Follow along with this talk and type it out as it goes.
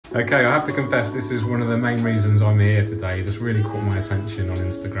Okay, I have to confess, this is one of the main reasons I'm here today. This really caught my attention on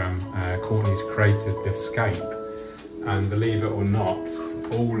Instagram. Courtney's created this scape, and believe it or not,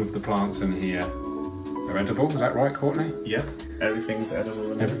 all of the plants in here are edible. Is that right, Courtney? Yep, everything's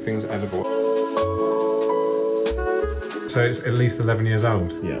edible. Everything's edible. So it's at least 11 years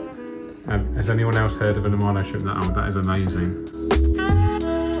old? Yeah. Has anyone else heard of an amano shrimp that old? That is amazing.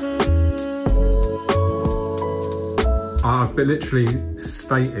 I've literally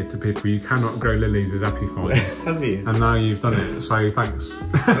stated to people you cannot grow lilies as epiphytes. Have you? And now you've done it, so thanks.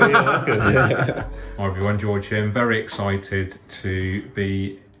 Oh, you're welcome. Hi everyone, George here. I'm very excited to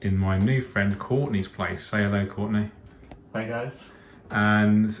be in my new friend Courtney's place. Say hello, Courtney. Hi guys.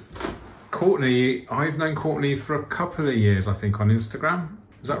 And Courtney, I've known Courtney for a couple of years, I think, on Instagram.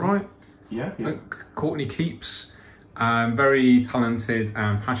 Is that right? Yeah. Courtney Keeps, very talented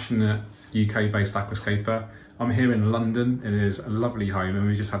and passionate UK-based aquascaper. I'm here in London in his lovely home, and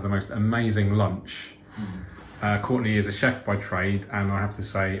we just had the most amazing lunch. Courtney is a chef by trade, and I have to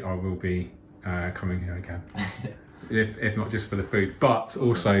say I will be coming here again. if not just for the food, but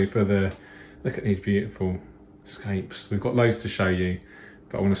also for the, look at these beautiful scapes. We've got loads to show you,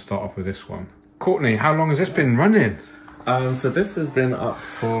 but I want to start off with this one. Courtney, how long has this been running? So this has been up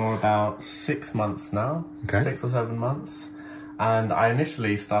for about 6 months now, okay. 6 or 7 months. And I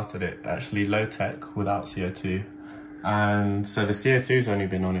initially started it actually low tech without CO2. And so the CO2's only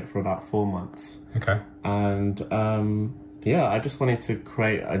been on it for about 4 months. Okay. And yeah, I just wanted to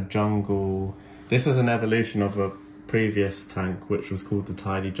create a jungle. This is an evolution of a previous tank, which was called the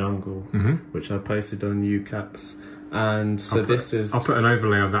Tidy Jungle, which I posted on UCAPS. And so I'll put an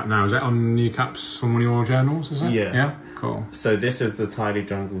overlay of that now. Is that on UCAPS on one of your journals, is it? Yeah. Yeah, cool. So this is the Tidy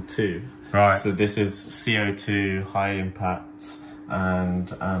Jungle 2. Right. So this is CO2, high impact,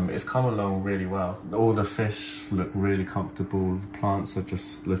 and it's come along really well. All the fish look really comfortable. The plants are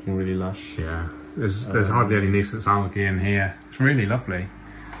just looking really lush. Yeah, there's hardly any nuisance algae in here. It's really lovely.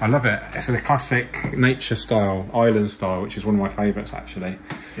 I love it. It's a classic nature style, island style, which is one of my favourites actually.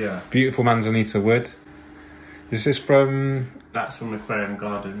 Yeah. Beautiful manzanita wood. Is this from? That's from Aquarium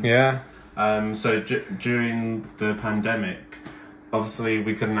Gardens. Yeah. So during the pandemic, obviously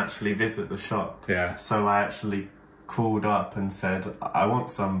we couldn't actually visit the shop. Yeah. So I actually called up and said, I want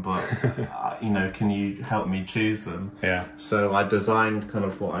some, but you know, can you help me choose them? Yeah. So I designed kind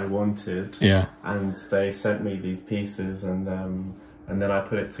of what I wanted. Yeah. And they sent me these pieces, and then I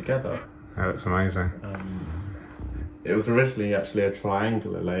put it together. Oh, that's amazing. It was originally actually a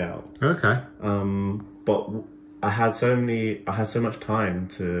triangular layout. Okay. But I had so much time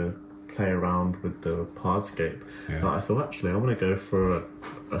to play around with the hardscape that I thought, actually I want to go for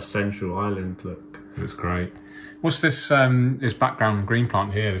a central island look. That's great. What's this this background green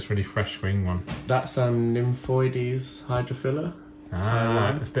plant here, this really fresh green one? That's Nymphoides hydrophila. It's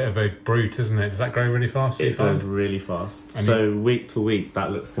a bit of a brute, isn't it? Does that grow really fast? It grows really fast. So week to week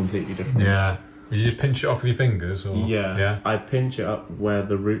that looks completely different. Yeah. Did you just pinch it off with your fingers? Or? Yeah. I pinch it up where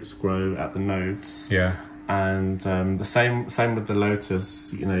the roots grow at the nodes. Yeah. And the same with the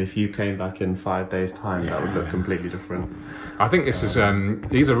lotus. You know, if you came back in 5 days' time, that would look completely different. I think this is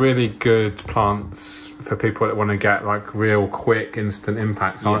these are really good plants for people that want to get like real quick instant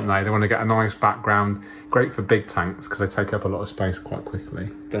impacts, aren't they? They want to get a nice background. Great for big tanks because they take up a lot of space quite quickly.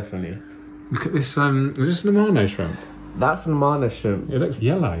 Definitely. Look at this. Is this an amano shrimp? That's an amano shrimp. It looks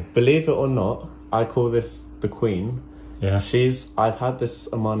yellow. Believe it or not, I call this the queen. Yeah. I've had this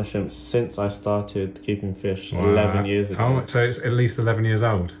amano shrimp since I started keeping fish 11 years ago. Oh, so it's at least 11 years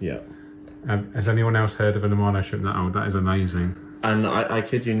old? Yeah. Has anyone else heard of an amano shrimp that old? That is amazing. And I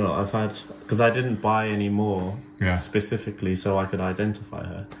kid you not, because I didn't buy any more specifically so I could identify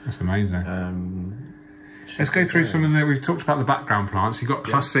her. That's amazing. Let's go through some of the, we've talked about the background plants. You've got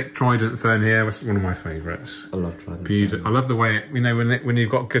classic trident fern here, which is one of my favourites. I love trident fern. I love the way, you know, when you've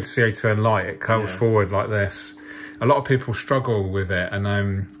got good CO2 and light, it curls forward like this. A lot of people struggle with it, and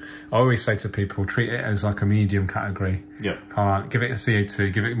I always say to people, treat it as like a medium category. Yeah. Give it a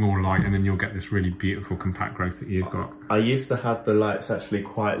CO2, give it more light, and then you'll get this really beautiful compact growth that you've got. I used to have the lights actually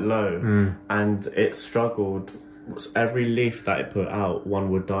quite low, and it struggled. Every leaf that it put out, one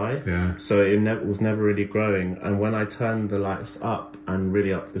would die. Yeah. So it was never really growing. And when I turned the lights up and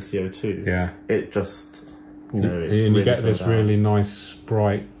really up the CO2, it just, you know, it's and you get this really nice,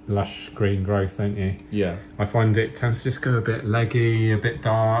 bright, lush green growth, don't you? Yeah. I find it tends to just go a bit leggy, a bit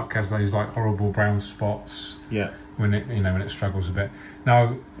dark, has those like horrible brown spots. Yeah. When it, you know, when it struggles a bit.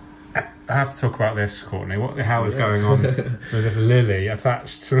 Now, I have to talk about this, Courtney. What the hell is going on with this lily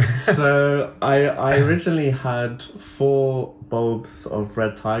attached to it? So I originally had 4 bulbs of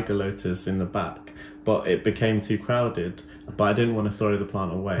red tiger lotus in the back, but it became too crowded. but I didn't want to throw the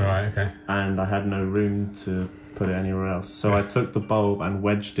plant away. Right, okay. And I had no room to put it anywhere else. So I took the bulb and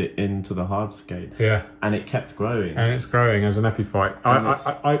wedged it into the hardscape. Yeah. And it kept growing. And it's growing as an epiphyte.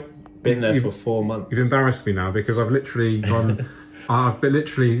 I've been there for 4 months. You've embarrassed me now because I've literally gone... I've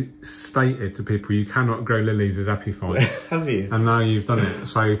literally stated to people you cannot grow lilies as epiphytes. Have you? And now you've done it,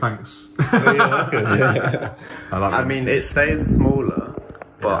 so thanks. I mean, it stays smaller,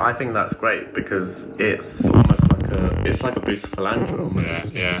 but I think that's great because it's almost like a bucephalandra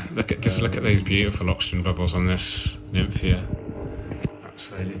almost. Yeah. Look at these beautiful oxygen bubbles on this nymph here.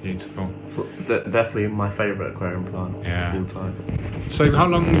 Absolutely beautiful. Definitely my favourite aquarium plant of all time. So how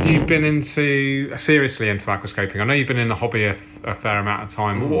long have you been seriously into aquascaping? I know you've been in the hobby a fair amount of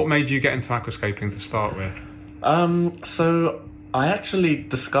time. What made you get into aquascaping to start with? So I actually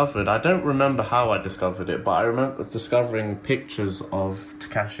discovered, I don't remember how I discovered it, but I remember discovering pictures of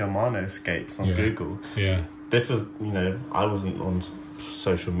Takashi Amano scapes on Google. Yeah. This was, I wasn't on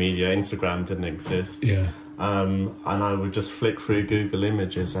social media, Instagram didn't exist. Yeah. And I would just flick through Google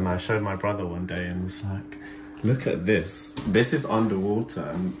Images, and I showed my brother one day and was like, look at this. This is underwater,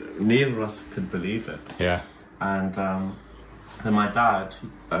 and neither of us could believe it. Yeah. And my dad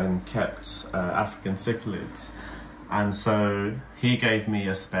kept African cichlids, and so he gave me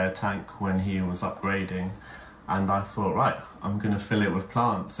a spare tank when he was upgrading, and I thought, right, I'm going to fill it with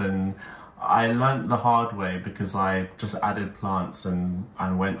plants. And I learnt the hard way because I just added plants and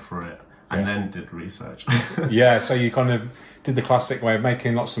went for it. And then did research. Yeah, so you kind of did the classic way of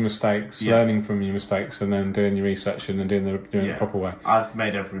making lots of mistakes, learning from your mistakes, and then doing your research and then doing the proper way. I've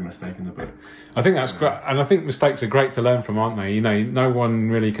made every mistake in the book. I think that's great, and I think mistakes are great to learn from, aren't they? No one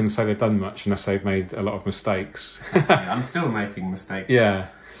really can say they've done much unless they've made a lot of mistakes. I'm still making mistakes. Yeah,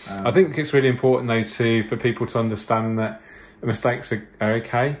 I think it's really important though for people to understand that mistakes are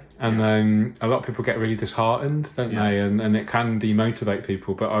okay, and a lot of people get really disheartened, don't they? And it can demotivate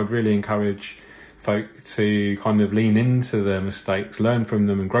people. But I'd really encourage folk to kind of lean into their mistakes, learn from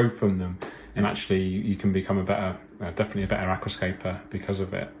them, and grow from them. And actually, you can become definitely a better aquascaper because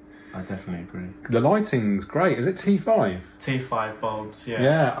of it. I definitely agree. The lighting's great. Is it T5? T5 bulbs, yeah.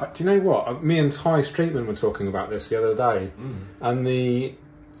 Yeah. Do you know what? Me and Ty Streetman were talking about this the other day, and I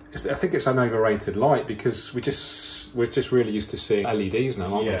think it's an overrated light because we're just really used to seeing LEDs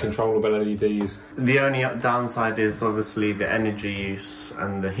now, aren't we? Controllable LEDs. The only downside is obviously the energy use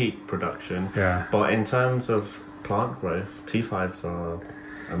and the heat production. Yeah. But in terms of plant growth, T5s are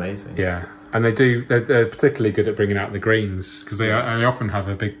amazing. Yeah. And they're particularly good at bringing out the greens because they often have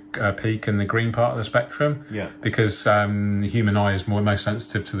a big peak in the green part of the spectrum. Yeah. Because the human eye is most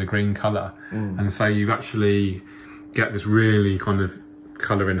sensitive to the green colour, and so you actually get this really kind of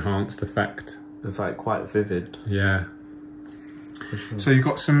colour enhanced effect. It's like quite vivid. Yeah. Sure. So you've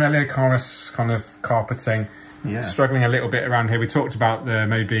got some Eleocharis kind of carpeting. Yeah. Struggling a little bit around here. We talked about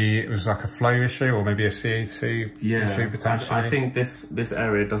maybe it was like a flow issue or maybe a CO2 issue potentially. I think this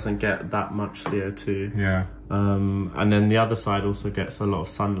area doesn't get that much CO2. Yeah. And then the other side also gets a lot of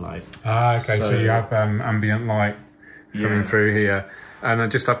sunlight. Ah, okay. So you have ambient light coming through here. And I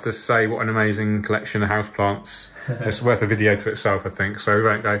just have to say, what an amazing collection of houseplants. It's worth a video to itself, I think. So we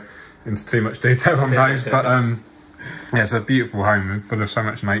won't go into too much detail on those. But yeah, it's a beautiful home full of so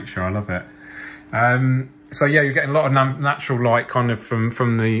much nature. I love it. So yeah, you're getting a lot of natural light kind of from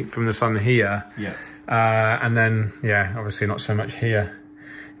the sun here. Yeah. And then obviously not so much here.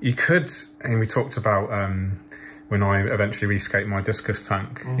 You could, and we talked about when I eventually rescape my discus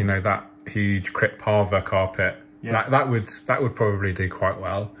tank. You know, that huge Crypt Parva carpet. Yeah. That would probably do quite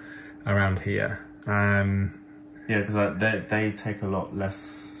well around here. Yeah, because they take a lot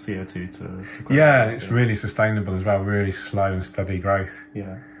less CO2 to grow. Yeah, it's really sustainable as well. Really slow and steady growth.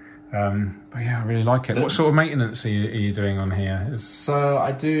 Yeah. But yeah, I really like it. What sort of maintenance are you doing on here? So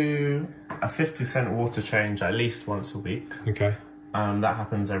I do a 50% water change at least once a week. Okay. That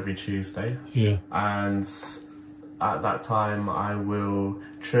happens every Tuesday. Yeah. And at that time, I will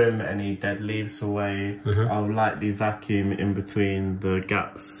trim any dead leaves away. I'll lightly vacuum in between the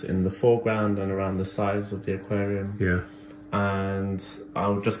gaps in the foreground and around the sides of the aquarium. Yeah. And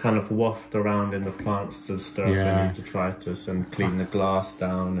I'll just kind of waft around in the plants to stir up any detritus and clean the glass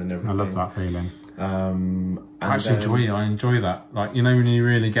down and everything. I love that feeling. I enjoy that. Like, you know, when you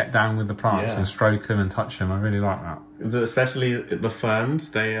really get down with the plants and stroke them and touch them, I really like that. Especially the ferns,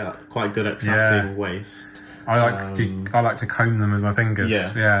 they are quite good at trapping waste. I like to comb them with my fingers.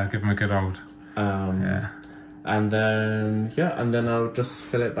 Yeah, give them a good old. And then I'll just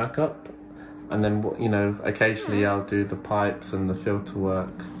fill it back up. And then, you know, occasionally I'll do the pipes and the filter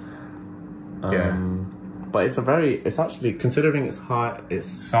work. But it's actually, considering its height, its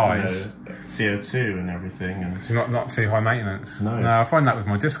size, CO2 and everything, and not too high maintenance. No, I find that with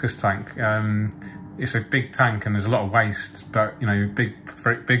my discus tank. It's a big tank and there's a lot of waste, but you know,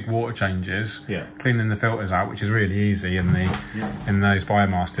 big water changes. Yeah. Cleaning the filters out, which is really easy in those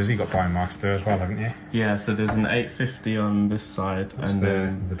Biomasters. You've got Biomaster as well, haven't you? Yeah. So there's an 850 on this side, that's and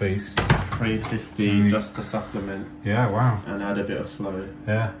then the beast 350 just to supplement. Yeah. Wow. And add a bit of flow.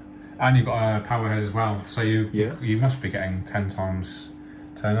 Yeah. And you've got a power head as well, so you must be getting 10 times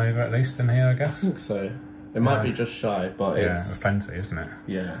turnover at least in here, I guess. I think so. It might be just shy, but it's plenty, isn't it?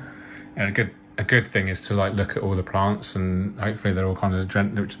 Yeah. And a good thing is to like look at all the plants, and hopefully they're all kind of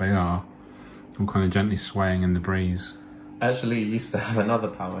gently, which they are, all kind of gently swaying in the breeze. Actually, you used to have another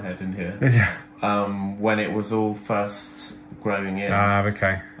power head in here. Did you? When it was all first growing in. Ah,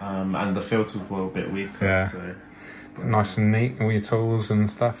 okay. And the filters were a bit weaker. Yeah. So. Nice and neat, all your tools and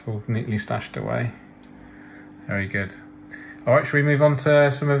stuff all neatly stashed away. Very good. All right, should we move on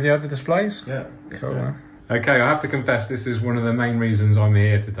to some of the other displays? Yeah. Cool. Okay, I have to confess, this is one of the main reasons I'm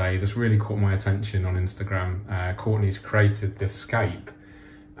here today. This really caught my attention on Instagram. Courtney's created this scape,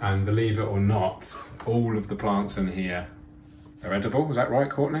 and believe it or not, all of the plants in here are edible. Is that right,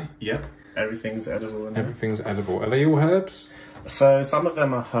 Courtney? Yeah, everything's edible in here. Everything's edible. Are they all herbs? So some of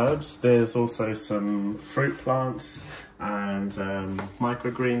them are herbs. There's also some fruit plants and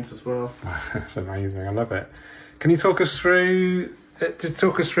microgreens as well. That's amazing. I love it. Can you talk us through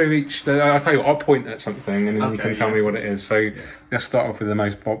each? I'll tell you, I'll point at something and then you can tell me what it is. So let's start off with the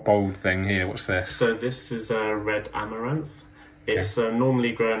most bold thing here. What's this? So this is a red amaranth. It's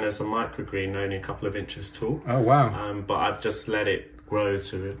normally grown as a microgreen, only a couple of inches tall. Oh wow! But I've just let it grow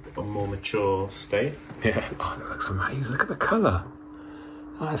to a more mature state. Yeah. Oh, that looks amazing. Look at the colour.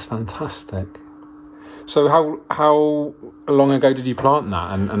 That is fantastic. So how long ago did you plant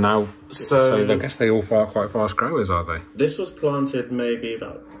that, and now? So I guess they all are quite fast growers, are they? This was planted maybe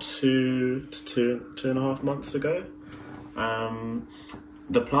about 2 to 2.5 months ago.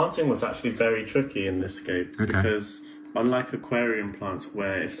 The planting was actually very tricky in this scape because unlike aquarium plants,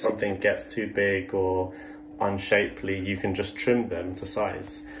 where if something gets too big or unshapely, you can just trim them to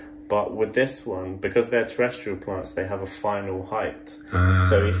size. But with this one, because they're terrestrial plants, they have a final height.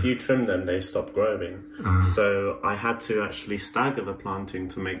 So if you trim them, they stop growing. So I had to actually stagger the planting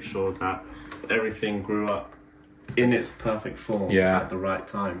to make sure that everything grew up in its perfect form at the right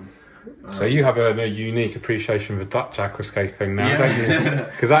time. So you have a unique appreciation for Dutch aquascaping now, don't you?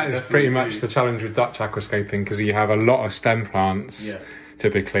 Because that is pretty much the challenge with Dutch aquascaping, because you have a lot of stem plants.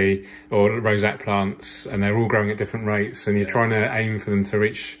 Typically, or rosette plants, and they're all growing at different rates, and you're trying to aim for them to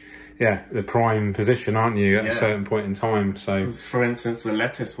reach the prime position, aren't you, at a certain point in time. So for instance, the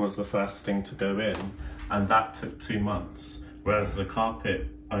lettuce was the first thing to go in, and that took 2 months, whereas the carpet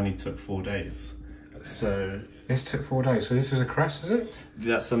only took 4 days. So this took 4 days. So this is a cress, is it?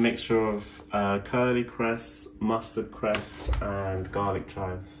 That's a mixture of curly cress, mustard cress, and garlic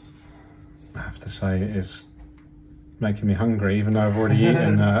chives. I have to say, it is making me hungry, even though I've already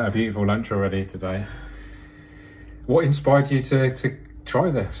eaten a beautiful lunch already today. What inspired you to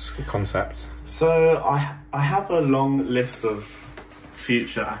try this concept? So I have a long list of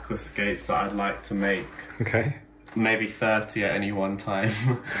future aquascapes that I'd like to make. Okay. Maybe 30 at any one time.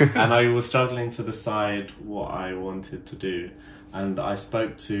 And I was struggling to decide what I wanted to do. And I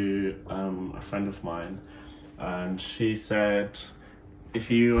spoke to a friend of mine, and she said,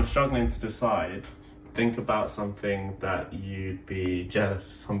 if you are struggling to decide, think about something that you'd be jealous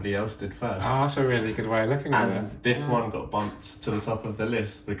somebody else did first. Oh, that's a really good way of looking at it. And this one got bumped to the top of the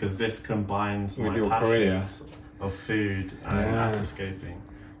list because this combines with my your passions career of food and aquascaping.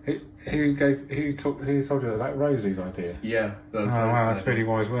 Who told you that? Was that Rosie's idea? Yeah, that was wow, that's really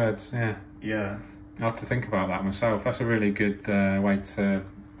wise words. Yeah. I'll have to think about that myself. That's a really good way to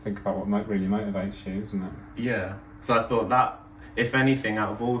think about what really motivates you, isn't it? Yeah. So I thought that, if anything,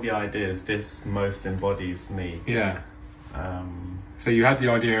 out of all the ideas, this most embodies me. Yeah. So you had the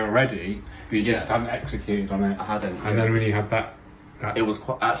idea already, but you just hadn't executed on it. I hadn't. And then when you had that... It was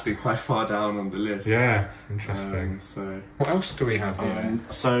actually quite far down on the list. Yeah, interesting. So what else do we have here?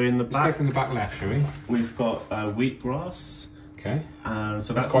 So in the back... Let's go from the back left, shall we? We've got wheatgrass. Okay.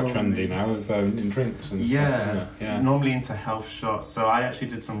 So that's quite trendy now in drinks and stuff, isn't it? Yeah. Normally into health shots. So I actually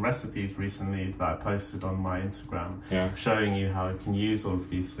did some recipes recently that I posted on my Instagram, showing you how I can use all of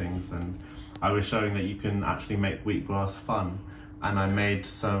these things, and I was showing that you can actually make wheatgrass fun. And I made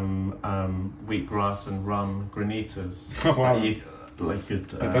some wheatgrass and rum granitas. Oh wow!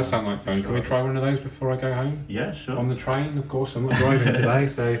 That does sound like fun. Can we try one of those before I go home? Yeah, sure. On the train, of course. I'm not driving today,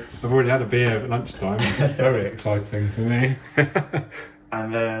 so I've already had a beer at lunchtime. Very exciting for me.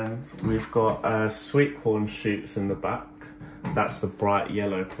 And then we've got sweet corn shoots in the back. That's the bright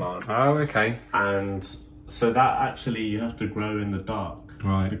yellow plant. Oh, okay. And so that actually you have to grow in the dark.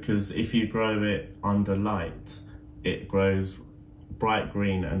 Right. Because if you grow it under light, it grows bright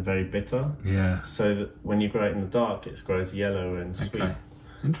green and very bitter. Yeah. So that when you grow it in the dark, it grows yellow and sweet. Okay.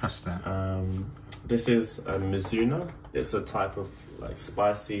 Interesting. This is a Mizuna. It's a type of like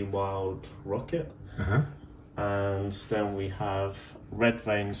spicy wild rocket. And then we have red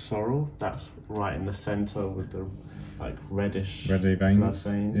vein sorrel. That's right in the center with the like reddish Reddy blood veins.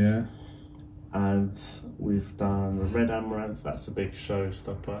 veins. Yeah. And we've done the red amaranth. That's a big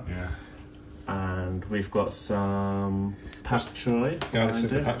showstopper. Yeah. And we've got some pak choi. Yeah, this is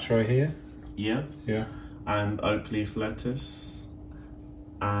the pak choi here. Yeah. Yeah. And oak leaf lettuce.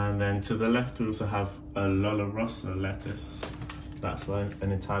 And then to the left we also have a Lolla Rossa lettuce. That's like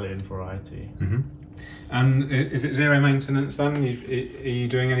an Italian variety. And is it zero maintenance then? Are you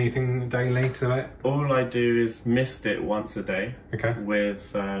doing anything daily to it? All I do is mist it once a day. Okay.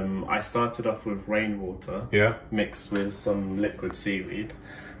 With I started off with rainwater. Yeah. Mixed with some liquid seaweed,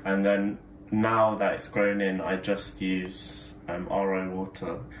 and then now that it's grown in, I just use RO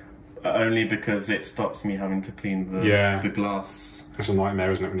water, only because it stops me having to clean the glass. It's a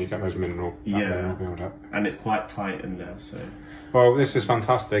nightmare, isn't it, when you get those mineral build up? And it's quite tight in there. So. Well, this is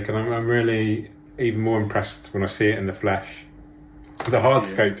fantastic, and I'm really even more impressed when I see it in the flesh. The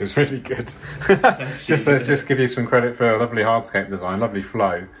hardscape is really good. Let's just give you some credit for a lovely hardscape design, lovely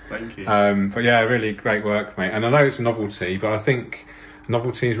flow. Thank you. But yeah, really great work, mate. And I know it's a novelty, but I think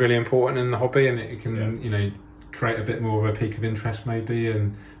novelty is really important in the hobby, and it can, you know, create a bit more of a peak of interest maybe,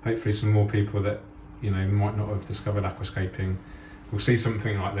 and hopefully some more people that, you know, might not have discovered aquascaping will see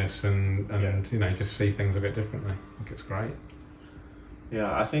something like this and you know, just see things a bit differently. I think it's great.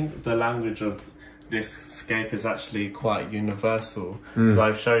 Yeah, I think the language of this scape is actually quite universal, because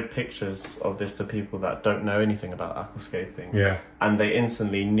I've showed pictures of this to people that don't know anything about aquascaping. Yeah. And they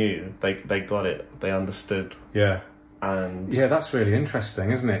instantly knew, they got it, they understood. Yeah. And yeah, that's really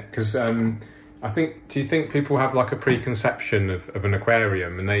interesting, isn't it? Because I think, do you think people have like a preconception of an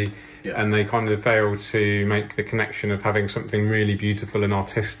aquarium, and they kind of fail to make the connection of having something really beautiful and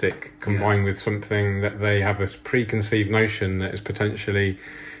artistic combined with something that they have a preconceived notion that is potentially,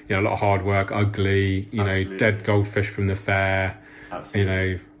 you know, a lot of hard work, ugly, you know, dead goldfish from the fair, you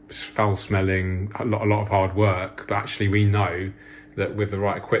know, foul smelling, a lot of hard work. But actually we know that with the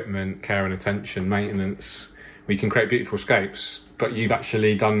right equipment, care and attention, maintenance, we can create beautiful scapes. But you've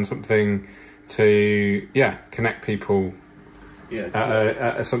actually done something to, connect people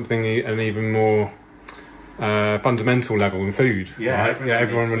at something an even more fundamental level in food. Right?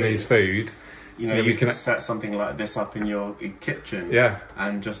 Everyone needs food. You know, you can set something like this up in your kitchen,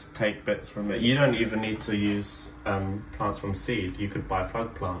 and just take bits from it. You don't even need to use plants from seed. You could buy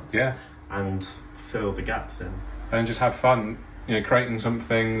plug plants, and fill the gaps in, and just have fun. You know, creating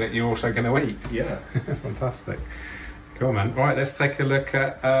something that you're also going to eat. Yeah, that's fantastic. Cool, man. Right, let's take a look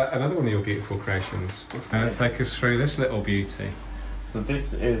at another one of your beautiful creations. Let's take us through this little beauty. So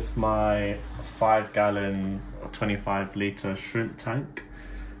this is my 5-gallon, 25-litre shrimp tank.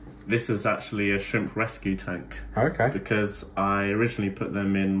 This is actually a shrimp rescue tank. Okay. Because I originally put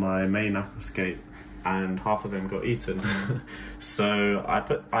them in my main aquascape, and half of them got eaten. So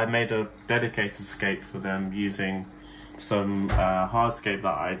I made a dedicated scape for them using some hardscape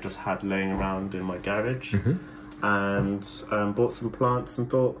that I just had laying around in my garage. And bought some plants and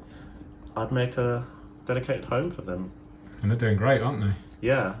thought I'd make a dedicated home for them. And they're doing great, aren't they?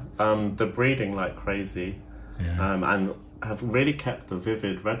 Yeah, they're breeding like crazy, and have really kept the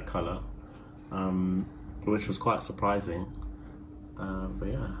vivid red colour, which was quite surprising. But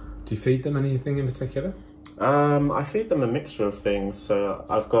yeah. Do you feed them anything in particular? I feed them a mixture of things. So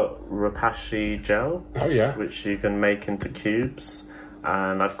I've got Rapashi gel, which you can make into cubes,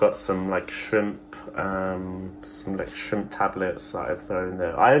 and I've got some like shrimp tablets that I throw in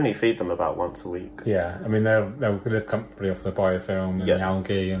there. I only feed them about once a week. Yeah, I mean they'll live comfortably off the biofilm and the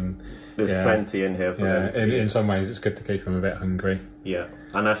algae, and there's plenty in here for them to in some ways it's good to keep them a bit hungry. Yeah,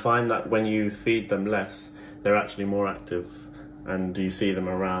 and I find that when you feed them less, they're actually more active, and you see them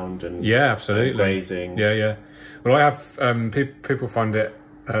around and absolutely and grazing. Well, I have people find it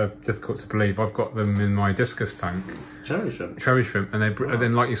difficult to believe. I've got them in my discus tank. Cherry shrimp, and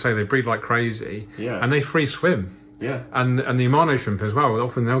then, like you say, they breed like crazy. And they free swim. And the Amano shrimp as well.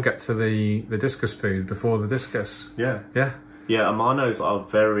 Often they'll get to the discus food before the discus. Amanos are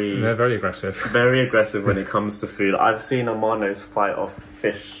very aggressive. Very aggressive when it comes to food. I've seen Amanos fight off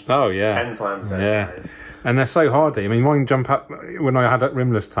fish 10 times. And they're so hardy. I mean, mine jump up when I had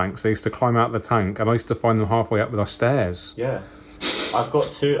rimless tanks. They used to climb out the tank, and I used to find them halfway up with our stairs. I've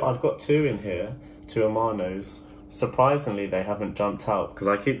got two in here, 2 Amanos. Surprisingly, they haven't jumped out because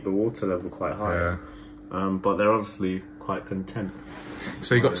I keep the water level quite high. Yeah. But they're obviously quite content.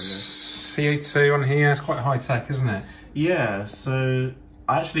 So you've got CO2 on here. It's quite high tech, isn't it? Yeah. So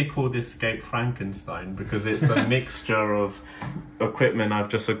I actually call this scape Frankenstein because it's a mixture of equipment I've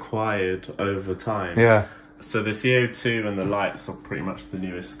just acquired over time. Yeah. So the CO2 and the lights are pretty much the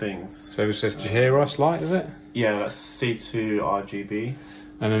newest things. So it says, did you hear us light, is it? Yeah, that's C2 RGB.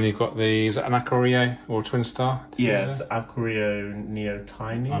 And then you've got the, is it an Aquario or a Twin Star? Yeah, it's Aquario Neo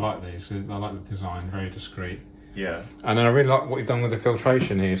Tiny. I like these. I like the design, very discreet. Yeah. And then I really like what you've done with the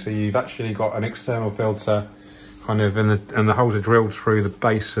filtration here. So you've actually got an external filter kind of and the holes are drilled through the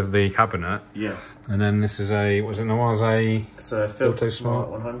base of the cabinet. Yeah. And then this is a, it's a Filter Smart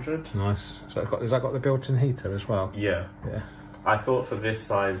 100. Nice. So has that got the built-in heater as well? Yeah. Yeah. I thought for this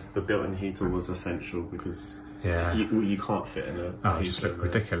size the built-in heater was essential because you can't fit in a it just looked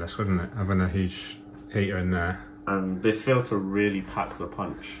ridiculous, wouldn't it, having a huge heater in there. And this filter really packs a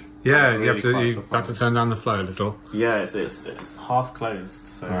punch. Yeah, you have to turn down the flow a little. Yeah, it's half closed.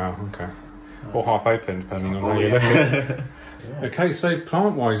 So. Wow, okay. Or half open, depending on how you look at it. Yeah. Okay, so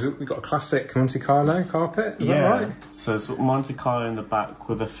plant-wise, we've got a classic Monte Carlo carpet, is that right? So it's Monte Carlo in the back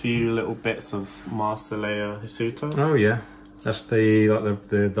with a few little bits of Marsilea Hisuta. Oh yeah, that's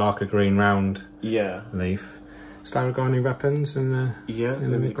the darker green round leaf. Staragani weapons in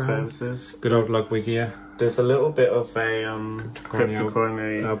the crevices. Good old Ludwigia. There's a little bit of a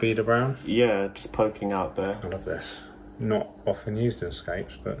Cryptocoronary Albedo brown. Yeah, just poking out there. I love this. Not often used in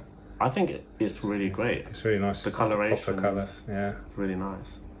escapes, but I think it's really great. It's really nice. The coloration colour, really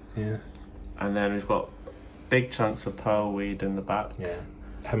nice. Yeah. And then we've got big chunks of pearlweed in the back. Yeah.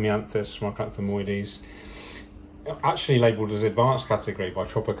 Hemianthus, Micranthomoides. Actually labelled as advanced category by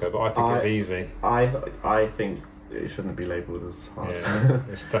Tropica, but I think it's easy. I think it shouldn't be labelled as hard. Yeah,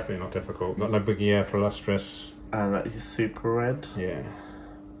 it's definitely not difficult. Not Ludwigia Prolustris. And that is super red. Yeah.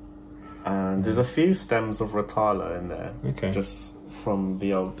 And there's a few stems of Rotala in there. Okay. Just from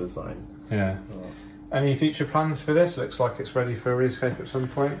the old design. Yeah. Any future plans for this? Looks like it's ready for a rescape at some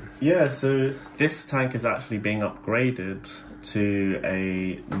point. Yeah, so this tank is actually being upgraded to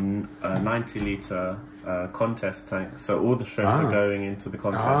a 90 litre contest tank. So all the shrimp are going into the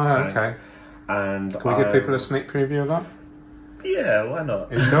contest tank. Okay. And can we give people a sneak preview of that? Yeah, why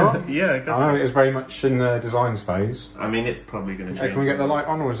not? Are you sure? Yeah, go I know it's very much in the designs phase. I mean, it's probably going to change. Can we get the light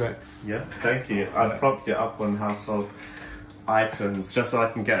on, or is it? Yeah, thank you. I propped it up on household items just so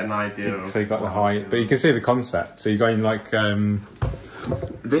I can get an idea of. So you got the height, but you can see the concept. So you're going like.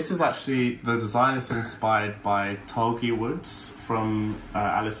 This is actually, the design is inspired by Tolgi Woods from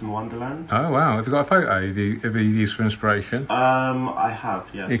Alice in Wonderland. Oh wow! Have you got a photo of you used for inspiration? I have,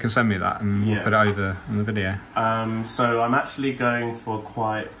 yeah. You can send me that and we'll put it over in the video. So I'm actually going for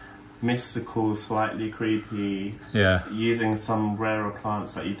quite mystical, slightly creepy. Yeah. Using some rarer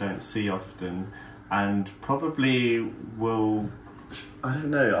plants that you don't see often, and probably will. I don't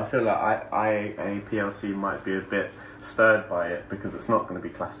know. I feel like IAPLC might be a bit stirred by it because it's not going to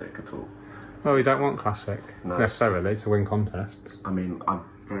be classic at all. Well, we don't want classic necessarily to win contests. I mean, I'm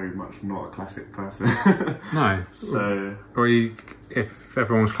very much not a classic person. No. So, or if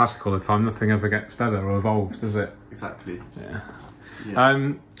everyone's classic all the time, nothing ever gets better or evolves, does it? Exactly.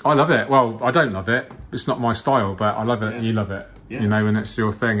 Yeah. I love it. Well, I don't love it. It's not my style, but I love it. Yeah. You love it. Yeah. You know, and it's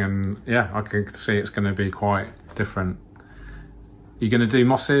your thing, and I can see it's going to be quite different. You're going to do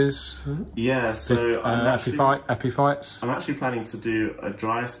mosses? Yeah, so epiphytes? I'm actually planning to do a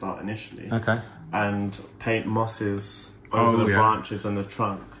dry start initially. Okay. And paint mosses over the branches and the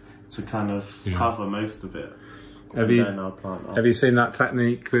trunk to kind of cover most of it. Have you seen that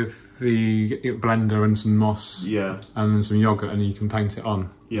technique with the blender and some moss? Yeah. And then some yogurt and you can paint it on?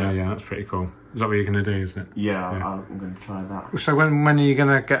 Yeah, that's pretty cool. Is that what you're going to do, isn't it? Yeah, I'm going to try that. So when are you going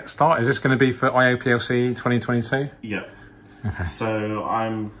to get started? Is this going to be for IOPLC 2022? Yeah. Okay. So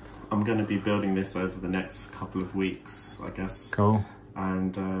I'm going to be building this over the next couple of weeks, I guess. Cool.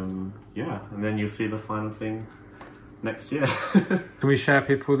 And and then you'll see the final thing next year. Can we share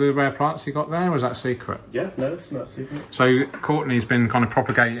people the rare plants you got there, or is that secret? Yeah, no, it's not secret. So Courtney's been kind of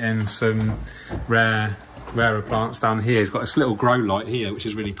propagating some rarer plants down here. He's got this little grow light here, which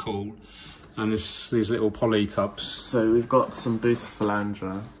is really cool, and these little poly tubs. So we've got some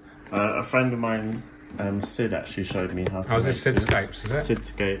Bucephalandra. A friend of mine. Sid actually showed me how to is this Sidscapes, is it?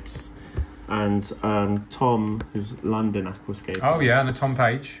 Sidscapes. And Tom, who's London Aquascaper. Oh yeah, and a Tom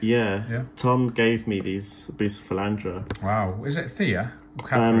Page. Yeah. Tom gave me these Bucephalandra. Wow, is it Thea?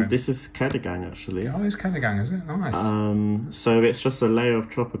 This is Kedagang actually. Oh, it's Kedagang, is it? Nice. So it's just a layer of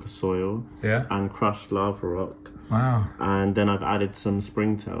tropical soil. Yeah. And crushed lava rock. Wow. And then I've added some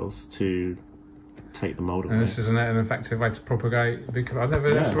springtails to take the mold away. And this is an effective way to propagate. I've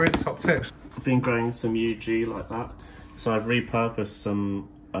never. That's really top tips. I've been growing some UG like that. So I've repurposed some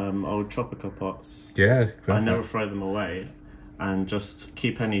old tropical pots. Yeah. Perfect. I never throw them away, and just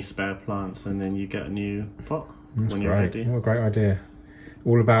keep any spare plants, and then you get a new pot when you're ready. What a great idea.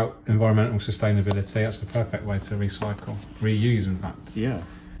 All about environmental sustainability. That's the perfect way to recycle. Reuse, in fact. Yeah.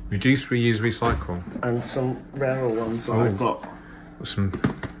 Reduce, reuse, recycle. And some rarer ones I've got.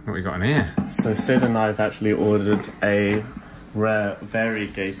 What we got in here? So Sid and I have actually ordered a rare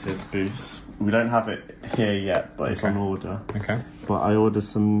variegated boost. We don't have it here yet, but it's on order. Okay. But I ordered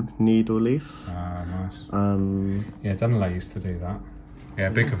some needle leaf. Ah, nice. Yeah, Dunley used to do that. Yeah,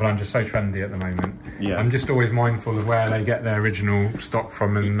 Bickerphalange is so trendy at the moment. Yeah. I'm just always mindful of where they get their original stock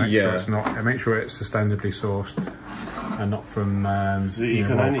from and make sure it's sustainably sourced and not from. So you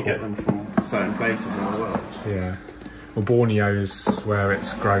can only get them from certain places in the world. Yeah. Well, Borneo is where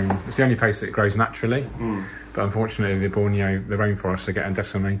it's grown. It's the only place it grows naturally. But unfortunately, the rainforests are getting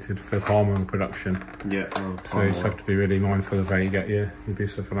decimated for palm oil production. Yeah. So you just have to be really mindful of where you get your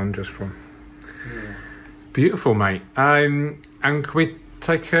Bickerphalanges from. Yeah. Beautiful, mate. And can we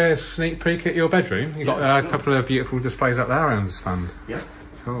take a sneak peek at your bedroom? You've got a couple of beautiful displays up there, I understand. Yeah.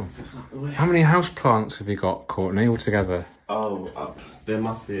 Cool. How many house plants have you got, Courtney, altogether? Oh, there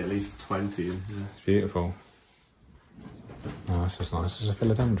must be at least 20 in here. It's beautiful. Oh, that's just nice. It's a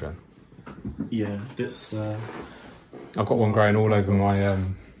philodendron. Yeah, that's... I've got one growing all over my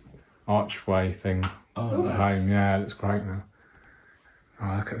archway thing at home. Yeah, it looks great now.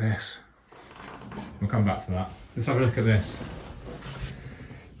 Oh, look at this. We'll come back to that. Let's have a look at this.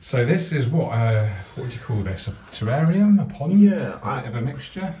 So this is what would you call this? A terrarium? A pond? Yeah. A bit of a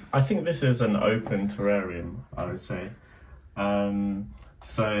mixture? I think this is an open terrarium, I would say.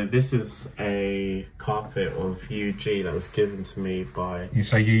 So this is a carpet of UG that was given to me by... You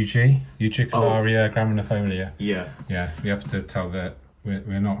say UG? Utricularia graminifolia? Yeah. Yeah, you have to tell that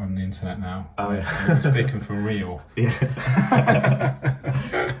we're not on the internet now. Yeah. We're speaking for real. Yeah.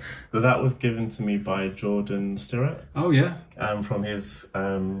 But that was given to me by Jordan Stirrett. Oh, yeah. From his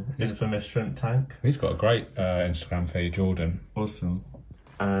infamous shrimp tank. He's got a great Instagram feed, Jordan. Awesome.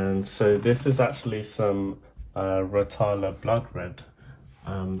 And so this is actually some Rotala blood red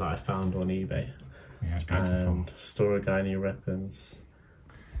that I found on eBay. Yeah, it's beautiful. And Storagini repens.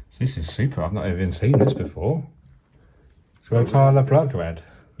 So this is super. I've not even seen this before. Rotala blood red.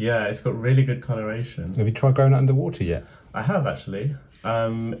 Yeah, it's got really good coloration. Have you tried growing it underwater yet? I have actually.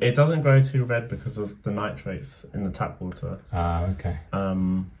 It doesn't grow too red because of the nitrates in the tap water. Ah, okay.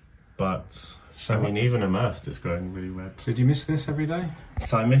 But I mean, even immersed, it's growing really red. So do you miss this every day?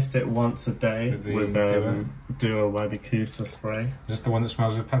 So I missed it once a day with Duo Wabikusa spray. Is this the one that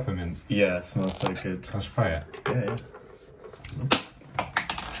smells of peppermint? Yeah, it smells so good. Can I spray it? Yeah.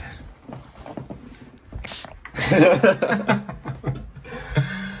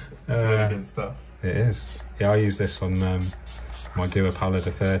 It's really good stuff. It is. Yeah, I use this on my Duo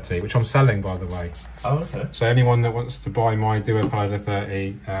Pallida 30, which I'm selling, by the way. Oh, okay. So anyone that wants to buy my Duo Pallida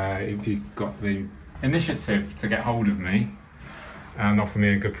 30, if you've got the initiative to get hold of me and offer me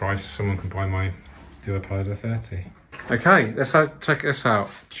a good price, someone can buy my Duo Pallida 30. Okay, let's check this out.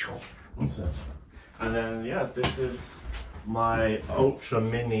 Awesome. And then, yeah, this is my ultra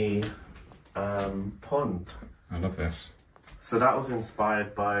mini pond. I love this. So that was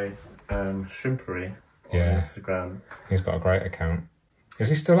inspired by Shrimpery on Instagram. He's got a great account. Is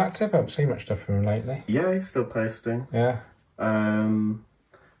he still active? I haven't seen much stuff from him lately. Yeah, he's still posting. Yeah.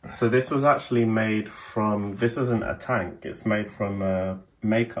 So this was actually made from, this isn't a tank, it's made from a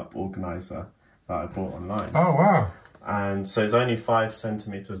makeup organizer that I bought online. Oh, wow. And so it's only 5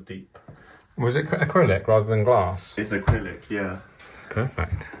 centimeters deep. Was it acrylic rather than glass? It's acrylic, yeah.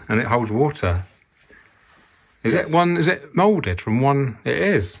 Perfect. And it holds water. Is it moulded from one? It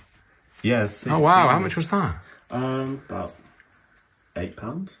is. Yes. Oh wow! How much was that? About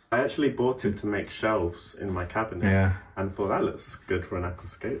 £8. I actually bought it to make shelves in my cabinet. Yeah. And thought that looks good for an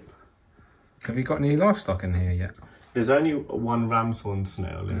aquascape. Have you got any livestock in here yet? There's only one ram's horn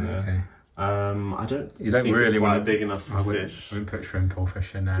snail in there. Okay. I don't. You don't think really it's want big enough for fish. I wouldn't put shrimp or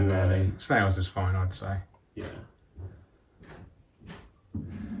fish in there. No. Really. Snails is fine, I'd say. Yeah.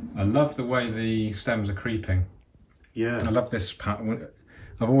 I love the way the stems are creeping. Yeah. I love this pattern.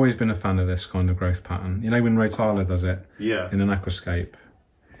 I've always been a fan of this kind of growth pattern. You know when Rotala does it? Yeah. In an aquascape.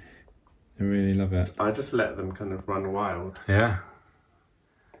 I really love it. I just let them kind of run wild. Yeah.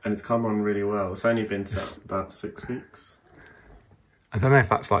 And it's come on really well. It's only been about 6 weeks. I don't know if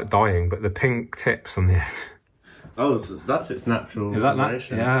that's like dying, but the pink tips on the end. Oh, so that's its natural. Is that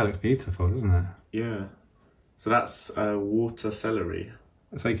natural? Yeah, it looks beautiful, doesn't it? Yeah. So that's water celery.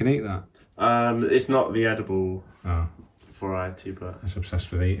 So you can eat that? It's not the edible variety, but... I'm just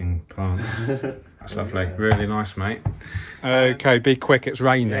obsessed with eating plants. That's lovely. Really nice, mate. Okay, be quick, it's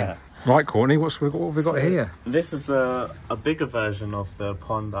raining. Yeah. Right, Courtney, what have we got here? This is a bigger version of the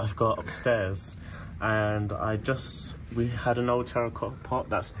pond I've got upstairs. And we had an old terracotta pot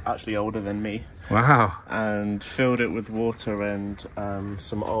that's actually older than me. Wow. And filled it with water and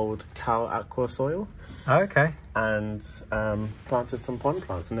some old cow aqua soil. Okay. And planted some pond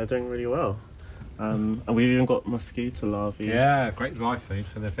plants, and they're doing really well. And we've even got mosquito larvae. Yeah, great live food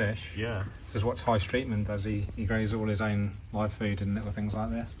for the fish. Yeah. This is what Ty Streetman does. He grows all his own live food and little things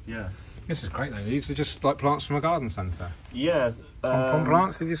like this. Yeah. This is great though. These are just like plants from a garden centre. Yeah. Pond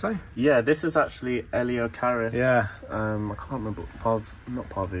plants, did you say? Yeah, this is actually Eliocaris. Yeah. I can't remember. Not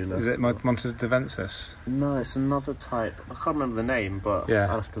Parvula. Is it Montedevensis? No, it's another type. I can't remember the name, but yeah.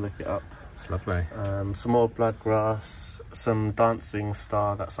 I'll have to look it up. It's lovely. Some more bloodgrass, some dancing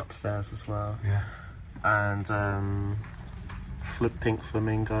star that's upstairs as well. Yeah. And pink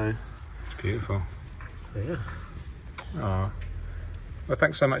flamingo. It's beautiful. Yeah. Oh. Well,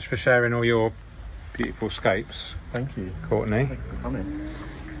 thanks so much for sharing all your beautiful scapes. Thank you, Courtney. Thanks for coming.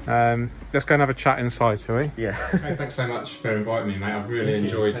 Let's go and have a chat inside, shall we? Yeah. Hey, thanks so much for inviting me, mate. I've really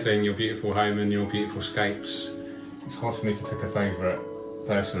enjoyed seeing your beautiful home and your beautiful scapes. It's hard for me to pick a favourite,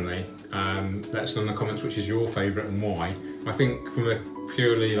 personally. Let us know in the comments which is your favourite and why. I think from a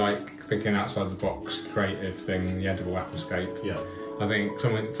purely like thinking outside the box creative thing, the Edible Aquascape. Yeah. I think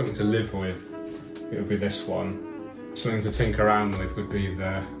something to live with, it would be this one. Something to tinker around with would be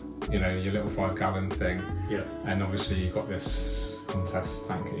the, your little 5-gallon thing. Yeah. And obviously you've got this contest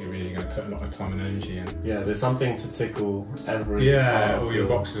tank that you're really going to put a lot of time and energy in. Yeah, there's something to tickle every. Yeah, all your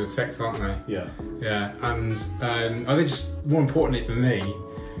boxes are ticked, aren't they? Yeah. Yeah, and I think just more importantly for me,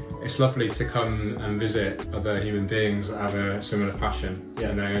 it's lovely to come and visit other human beings that have a similar passion.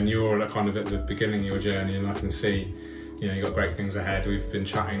 Yeah. And you're kind of at the beginning of your journey, and I can see, you've got great things ahead. We've been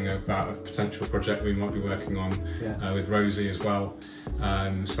chatting about a potential project we might be working on with Rosie as well.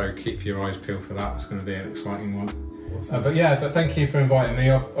 So keep your eyes peeled for that. It's going to be an exciting one. Awesome. But thank you for inviting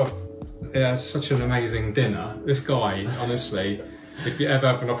me. I've such an amazing dinner. This guy, honestly, if you ever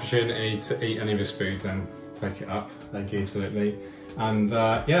have an opportunity to eat any of his food, then take it up. Thank you. Absolutely. And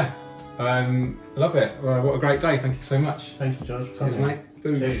love it. What a great day. Thank you so much. Thank you, George. Cheers, mate.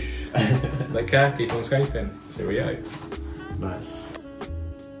 Take care. Keep on scaping. Cheerio. Nice.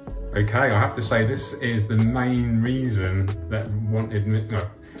 Okay, I have to say this is the main reason that wanted me. No,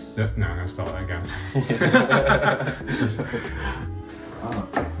 I'm going to start that again.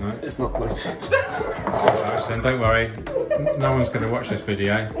 No? It's not plugged in. Then don't worry. No one's going to watch this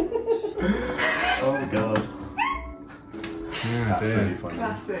video. Oh god. That's really funny.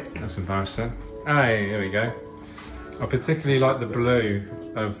 Classic. That's embarrassing. Hey, here we go. I particularly like the blue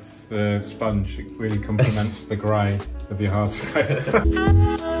of the sponge. It really complements the grey of your hardscape.